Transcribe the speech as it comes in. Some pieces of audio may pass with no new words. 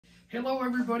Hello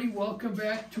everybody, welcome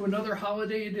back to another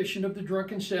holiday edition of the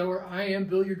Drunken Sailor. I am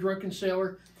Bill, your Drunken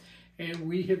Sailor, and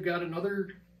we have got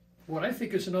another, what I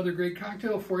think is another great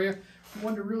cocktail for you.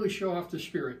 One to really show off the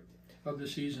spirit of the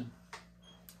season.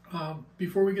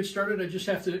 Before we get started, I just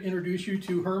have to introduce you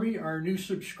to Hermy, our new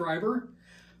subscriber.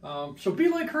 So be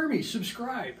like Hermy,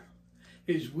 subscribe,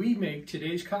 as we make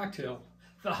today's cocktail,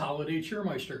 the Holiday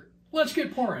Cheermeister. Let's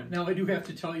get pouring. Now I do have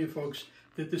to tell you folks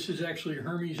that this is actually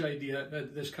Hermy's idea,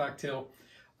 this cocktail.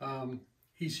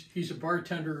 He's a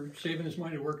bartender, saving his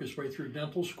money to work his way through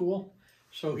dental school.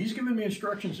 So he's giving me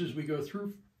instructions as we go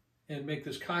through and make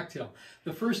this cocktail.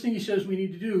 The first thing he says we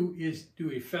need to do is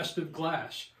do a festive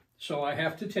glass. So I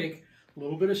have to take a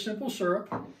little bit of simple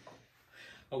syrup,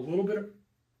 a little bit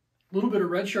of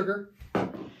red sugar,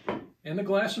 and the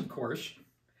glass, of course.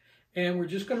 And we're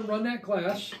just going to run that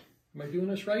glass. Am I doing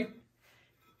this right?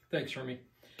 Thanks, Hermy.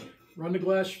 Run the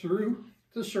glass through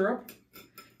the syrup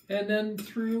and then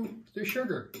through the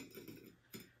sugar.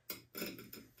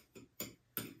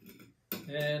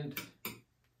 And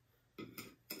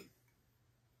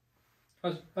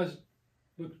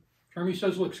look, Hermy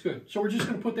says looks good. So we're just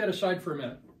going to put that aside for a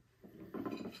minute.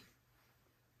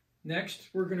 Next,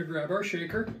 we're going to grab our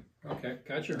shaker. Okay,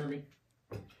 gotcha, Hermy.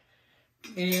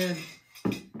 And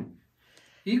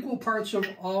equal parts of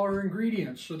all our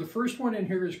ingredients. So the first one in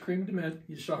here is Crème de Menthe.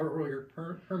 You saw her earlier.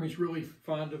 Hermy's really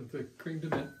fond of the Crème de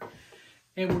Menthe.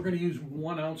 And we're going to use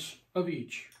 1 ounce of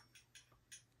each.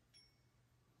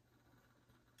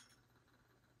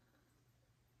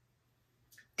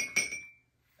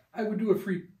 I would do a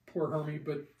free pour, Hermy,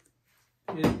 but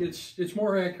it's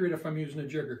more accurate if I'm using a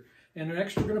jigger. And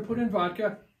next we're going to put in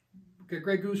vodka.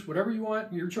 Grey Goose, whatever you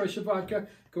want, your choice of vodka.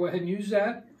 Go ahead and use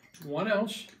that. 1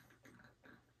 ounce.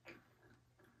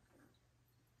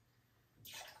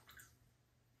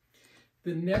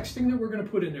 The next thing that we're going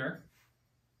to put in there,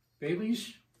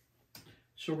 Bailey's.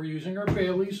 So we're using our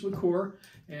Bailey's liqueur,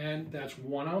 and that's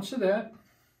 1 ounce of that.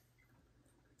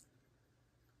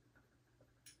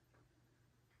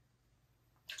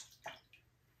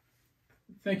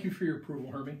 Thank you for your approval,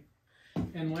 Hermy.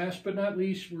 And last but not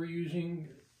least, we're using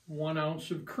 1 ounce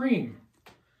of cream.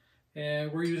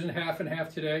 And we're using half and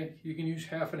half today. You can use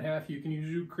half and half, you can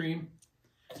use cream.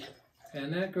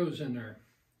 And that goes in there.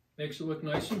 Makes it look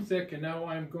nice and thick, and now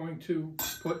I'm going to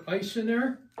put ice in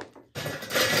there.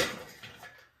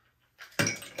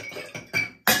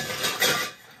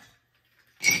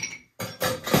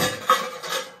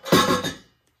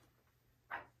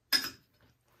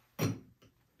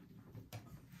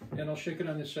 And I'll shake it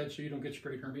on this side so you don't get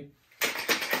sprayed, Hermy.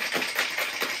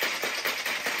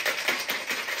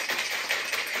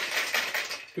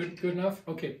 Good enough?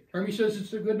 Okay, Hermy says it's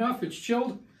good enough, it's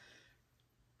chilled.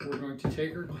 We're going to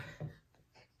take her.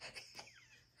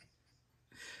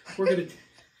 We're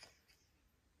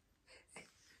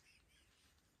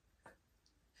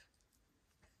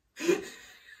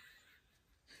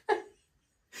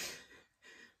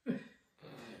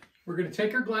going to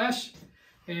take our glass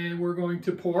and we're going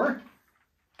to pour.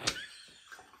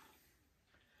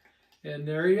 And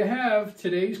there you have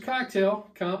today's cocktail.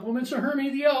 Compliments of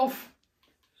Hermy the Elf.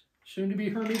 Soon to be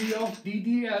Hermy the Elf,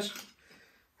 DDS.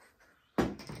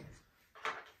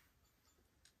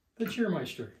 The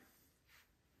Cheermeister.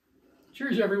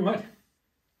 Cheers, everyone.